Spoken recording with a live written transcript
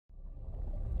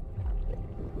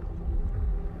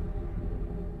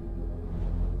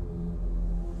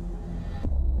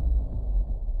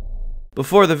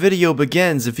Before the video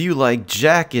begins, if you like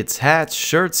jackets, hats,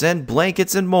 shirts, and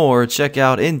blankets and more, check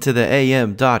out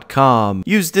intotheam.com.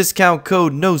 Use discount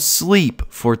code NOSLEEP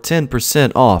for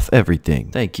 10% off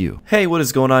everything. Thank you. Hey, what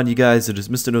is going on, you guys? It is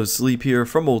Mr. No Sleep here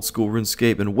from Old School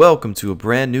RuneScape, and welcome to a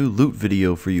brand new loot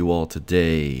video for you all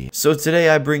today. So today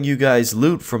I bring you guys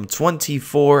loot from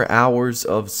 24 Hours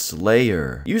of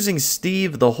Slayer. Using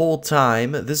Steve the whole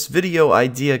time, this video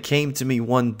idea came to me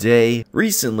one day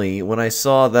recently when I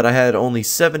saw that I had only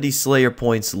 70 Slayer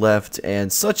points left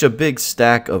and such a big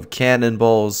stack of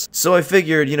cannonballs. So I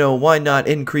figured, you know, why not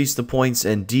increase the points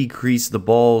and decrease the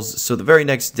balls? So the very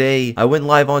next day, I went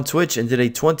live on Twitch and did a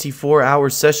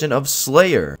 24-hour session of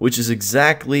Slayer, which is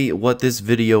exactly what this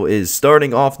video is.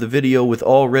 Starting off the video with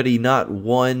already not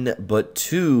one, but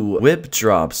two whip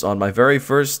drops on my very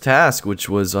first task, which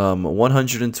was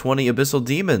 120 Abyssal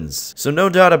Demons. So no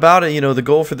doubt about it, you know, the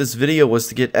goal for this video was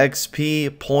to get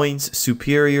XP, points,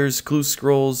 superiors, clue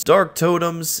scrolls, dark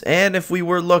totems, and if we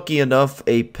were lucky enough,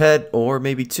 a pet or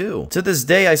maybe two. To this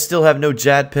day, I still have no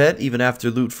Jad pet, even after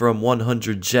loot from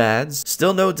 100 Jads.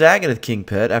 Still no Daganeth King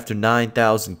pet after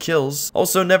 9,000 kills.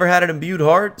 Also never had an imbued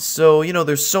heart, so, you know,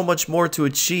 there's so much more to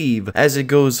achieve as it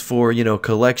goes for, you know,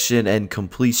 collection and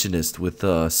completionist with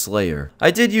Slayer.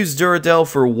 I did use Duradel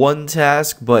for one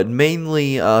task, but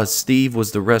mainly Steve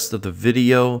was the rest of the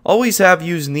video. Always have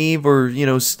used Neve or, you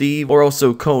know, Steve, or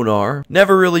also Konar.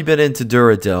 Never really been into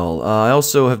Duradel. I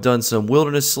also have done some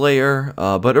Wilderness Slayer,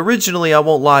 but originally, I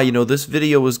won't lie, you know, this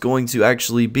video was going to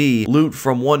actually be loot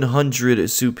from 100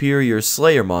 superior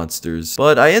Slayer monsters,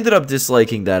 but I ended up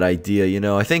disliking that idea, you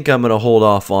know. I think I'm gonna hold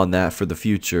off on that for the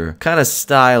future. Kind of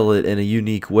style it in a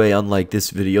unique way, unlike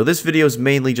this video. This video is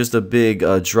mainly just a big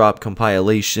drop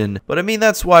compilation, but I mean,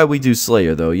 that's why we do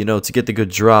Slayer, though, you know, to get the good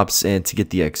drops and to get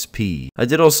the XP. I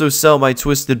did also sell my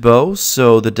Twisted Bow,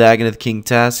 so the Daganeth King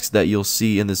tasks that you'll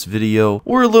see in this video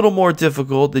were a little more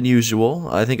difficult than usual.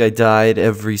 I think I died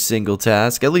every single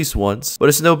task, at least once, but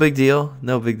it's no big deal,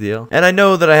 no big deal. And I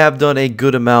know that I have done a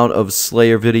good amount of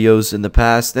Slayer videos in the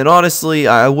past, and honestly,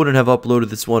 I wouldn't have uploaded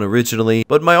this one originally,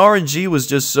 but my RNG was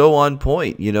just so on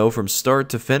point, you know, from start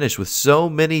to finish with so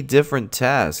many different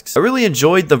tasks. I really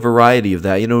enjoyed the variety of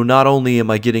that, you know. Not only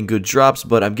am I getting good drops,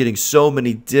 but I'm getting so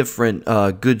many different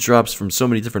good drops from so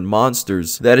many different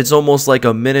monsters that it's almost like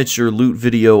a miniature loot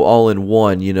video all in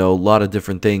one, you know, a lot of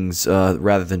different things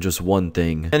rather than just one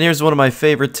thing. And here's one of my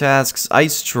favorite tasks,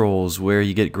 Ice Trolls, where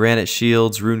you get granite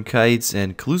shields, rune kites,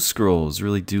 and clue scrolls.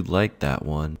 Really do like that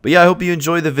one. But yeah, I hope you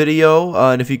enjoy the video,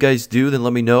 and if you guys do, then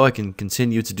let me know. I can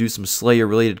continue to do some Slayer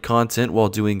related content while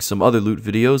doing some other loot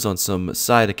videos on some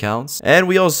side accounts. And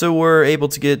we also were able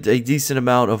to get a decent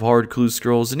amount of hard clue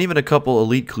scrolls and even a couple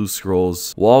elite clue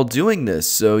scrolls while doing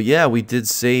this. So yeah, we did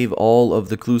save all of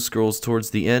the clue scrolls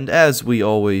towards the end, as we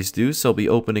always do, so I'll be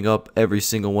opening up every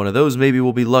single one of those. Maybe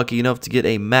we'll be lucky enough to get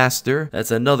a master.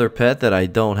 That's another pet that I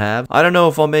don't have. I don't know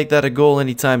if I'll make that a goal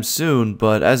anytime soon,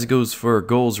 but as it goes for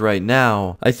goals right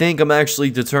now, I think I'm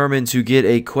actually determined to get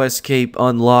a quest cape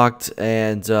unlocked,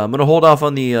 and I'm gonna hold off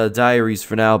on the diaries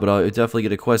for now, but I'll definitely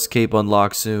get a quest cape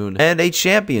unlocked soon, and a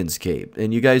champions cape,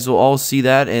 and you guys will all see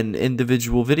that in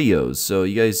individual videos. So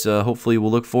you guys hopefully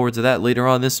will look forward to that later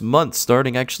on this month,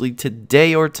 starting actually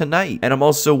today or tonight. And I'm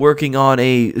also working on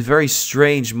a very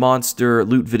strange monster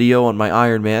loot video on my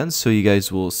Iron Man, so you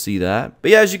guys will see that.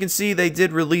 But yeah, as you can see, they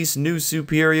did release new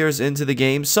superiors into the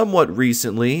game somewhat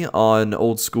recently on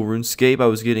Old School RuneScape. I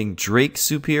was getting Drake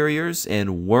superiors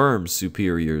and Worm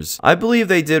superiors. I believe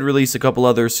they did release a couple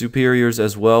other superiors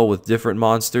as well with different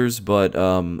monsters, but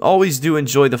always do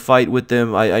enjoy the fight with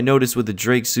them. I noticed with the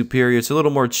Drake superior, it's a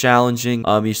little more challenging.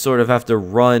 You sort of have to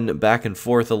run back and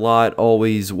forth a lot,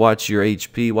 always watch your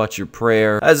HP, watch your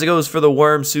prayer. As it goes for the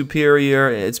Worm superior,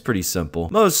 it's pretty simple.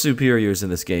 Most superiors in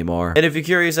this game are. And if you're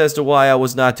curious as to why I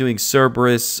was not doing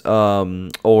Cerberus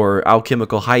or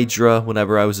Alchemical Hydra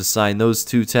whenever I was assigned those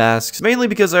two tasks, mainly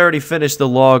because I already finished the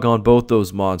log on both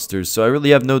those monsters, so I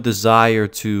really have no desire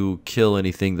to kill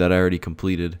anything that I already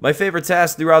completed. My favorite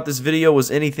task throughout this video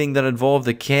was anything that involved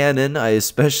a cannon. I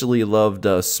especially loved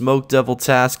Smoke Devil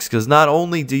tasks, because not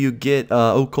only do you get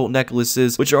occult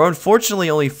necklaces, which are unfortunately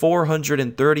only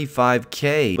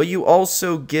 435k, but you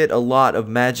also get a lot of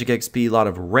magic XP, a lot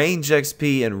of range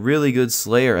XP, and really good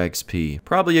Slayer XP.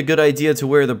 Probably a good idea to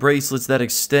wear the bracelets that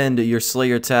extend your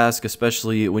Slayer task,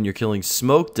 especially when you're killing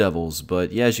Smoke Devils.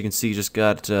 But yeah, as you can see, just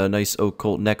got a nice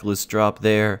occult necklace drop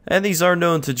there. And these are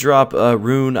known to drop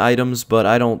rune items, but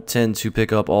I don't tend to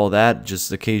pick up all that,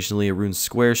 just occasionally a rune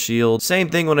square shield. Same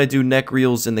thing when I do neck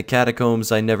reels in the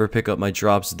catacombs, I never pick up my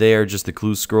drops there, just the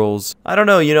clue scrolls. I don't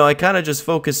know, you know, I kind of just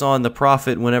focus on the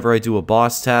profit whenever I do a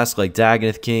boss task like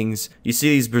Daganeth Kings. You see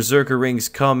these Berserker rings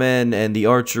come in, and the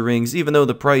Archer rings, even though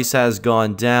the price has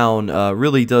gone down,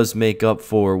 really does make up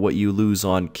for what you lose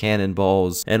on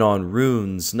cannonballs and on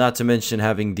runes. Not to mention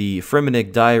having the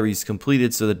Fremennik diaries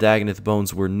completed, so the Dagannoth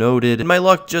bones were noted. And my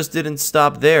luck just didn't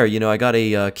stop there. You know, I got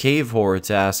a cave horror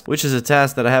task, which is a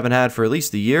task that I haven't had for at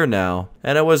least a year now.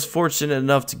 And I was fortunate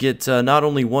enough to get not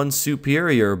only one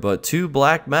superior, but 2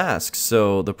 black masks.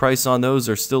 So the price on those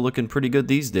are still looking pretty good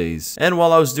these days. And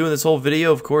while I was doing this whole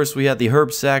video, of course, we had the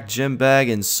Herb Sack, Gem Bag,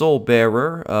 and Soul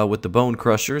Bearer with the Bone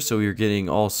Crusher, so you're getting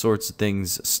all sorts of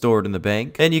things stored in the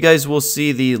bank. And you guys will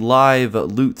see the live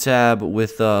loot tab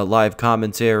with live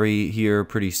commentary here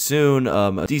pretty soon.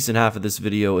 A decent half of this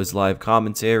video is live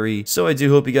commentary, so I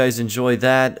do hope you guys enjoy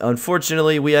that.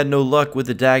 Unfortunately, we had no luck with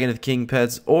the Dagannoth King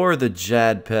pets or the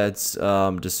Jad pets,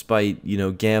 despite, you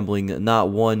know, gambling not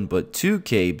 1 but 2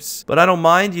 capes. But I don't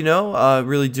mind, you know,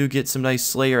 really do get some nice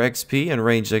Slayer XP and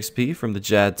ranged XP from the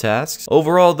Jad tasks.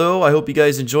 Overall, though, I hope you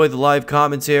guys enjoy the live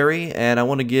commentary, and I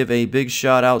want to give a big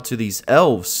shout out to these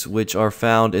elves, which are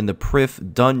found in the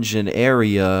Prif dungeon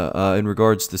area in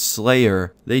regards to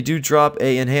Slayer. They do drop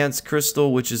a enhanced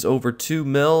crystal, which is over 2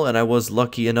 mil, and I was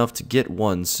lucky enough to get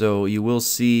one, so you will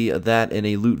see that in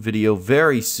a loot video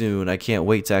very soon. I can't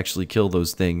wait to actually kill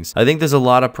those things. I think there's a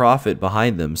lot of profit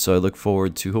behind them, so I look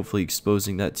forward to hopefully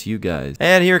exposing that to you guys.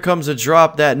 And here comes a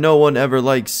drop that no one ever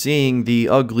likes seeing, the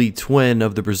ugly twin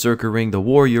of the Berserker ring, the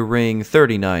Warrior ring,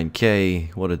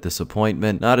 39k. What a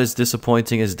disappointment. Not as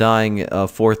disappointing as dying a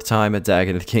 4th time at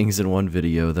Dagannoth Kings in one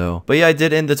video, though. But yeah, I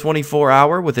did end the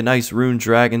 24-hour with a nice Rune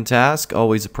Dragon task,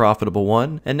 always a profitable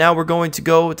one. And now we're going to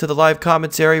go to the live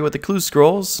commentary with the clue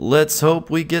scrolls. Let's hope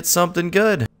we get something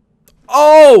good.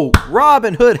 Oh,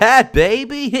 Robin Hood hat,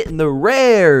 baby. Hitting the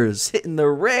rares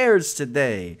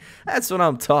today. That's what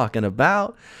I'm talking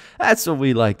about. That's what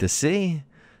we like to see.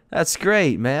 That's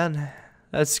great, man.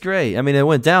 That's great. I mean, it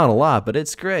went down a lot, but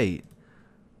it's great.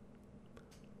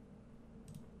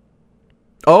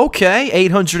 Okay,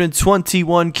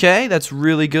 821k. That's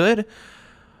really good.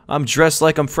 I'm dressed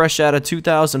like I'm fresh out of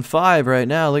 2005 right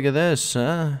now. Look at this,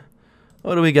 huh?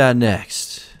 What do we got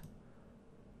next?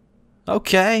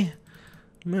 Okay.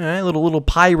 All right, little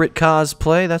pirate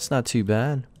cosplay. That's not too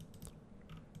bad.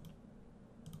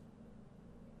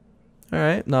 All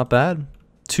right, not bad.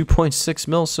 2.6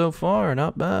 mil so far.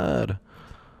 Not bad.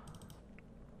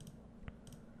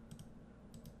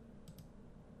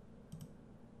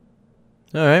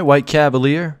 All right, White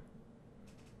Cavalier.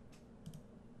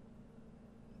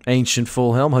 Ancient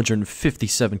Full Helm,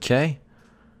 157k.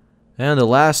 And the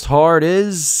last hard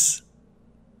is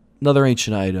another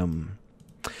ancient item.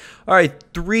 All right,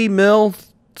 3 mil.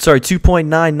 Sorry,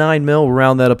 2.99 mil. We'll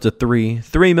round that up to 3.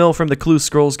 3 mil from the clue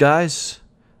scrolls, guys.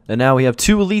 And now we have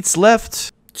 2 elites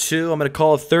left. 2, I'm going to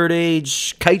call it 3rd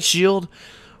Age Kite Shield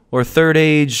or 3rd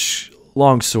Age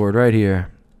Longsword right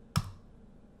here.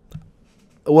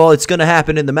 Well, it's going to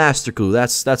happen in the Master Clue.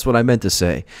 That's what I meant to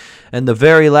say. And the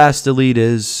very last elite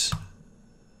is...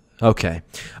 Okay.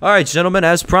 All right, gentlemen,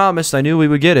 as promised, I knew we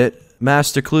would get it.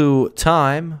 Master Clue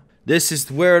time. This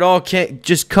is where it all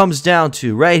just comes down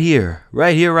to. Right here.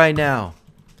 Right here, right now.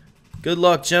 Good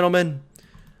luck, gentlemen.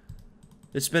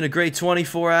 It's been a great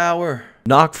 24-hour.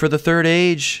 Knock for the 3rd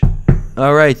Age.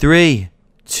 All right, 3,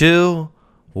 2,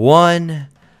 1.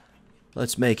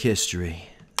 Let's make history.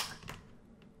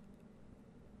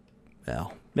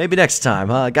 Well, maybe next time,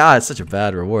 huh? God, it's such a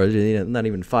bad reward. Not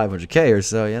even 500k or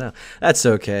so, you know. That's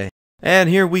okay. And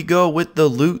here we go with the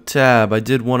loot tab. I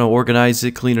did want to organize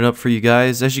it, clean it up for you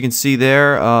guys. As you can see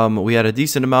there, we had a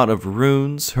decent amount of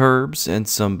runes, herbs, and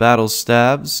some battle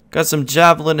stabs. Got some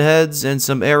javelin heads and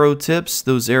some arrow tips.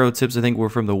 Those arrow tips I think were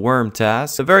from the worm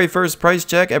task. The very first price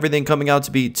check, everything coming out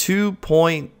to be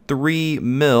 2.3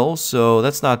 mil, so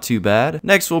that's not too bad.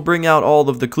 Next, we'll bring out all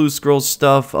of the clue scroll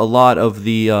stuff, a lot of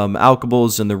the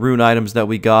alchables and the rune items that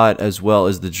we got, as well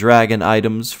as the dragon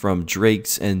items from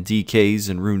Drakes and DKs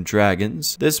and rune dragons.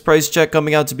 This price check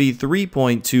coming out to be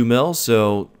 3.2 mil,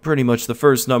 so pretty much the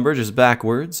first number, just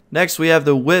backwards. Next, we have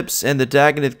the whips and the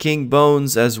Dagannoth King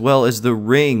bones, as well as the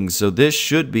rings, so this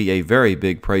should be a very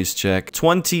big price check.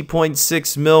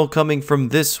 20.6 mil coming from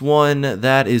this one.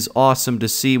 That is awesome to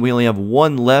see. We only have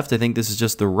one left. I think this is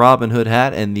just the Robin Hood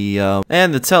hat and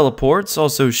the teleports.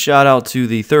 Also, shout out to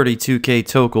the 32k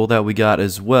Tokel that we got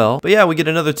as well. But yeah, we get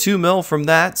another 2 mil from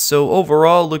that. So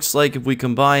overall, looks like if we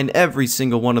combine every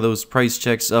single one of those price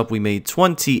checks up, we made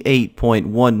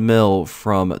 28.1 mil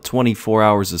from 24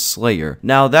 hours of Slayer.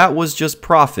 Now that was just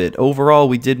profit. Overall,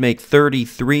 we did make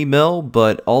 33 mil,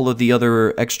 but all of the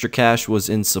other extra cash was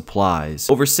in supplies.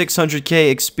 Over 600k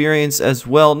experience as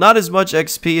well. Not as much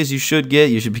XP as you should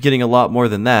get. You should be getting a lot more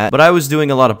than than that, but I was doing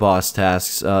a lot of boss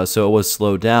tasks, so it was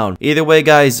slowed down. Either way,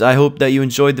 guys, I hope that you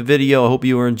enjoyed the video. I hope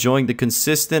you are enjoying the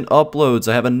consistent uploads.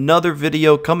 I have another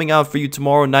video coming out for you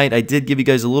tomorrow night. I did give you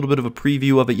guys a little bit of a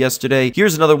preview of it yesterday.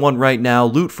 Here's another one right now.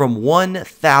 Loot from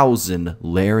 1,000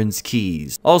 Laren's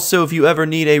keys. Also, if you ever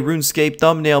need a RuneScape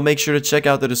thumbnail, make sure to check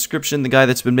out the description. The guy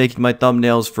that's been making my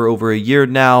thumbnails for over a year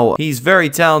now, he's very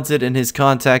talented and his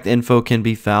contact info can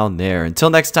be found there. Until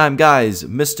next time, guys,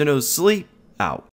 Mr. No Sleep out.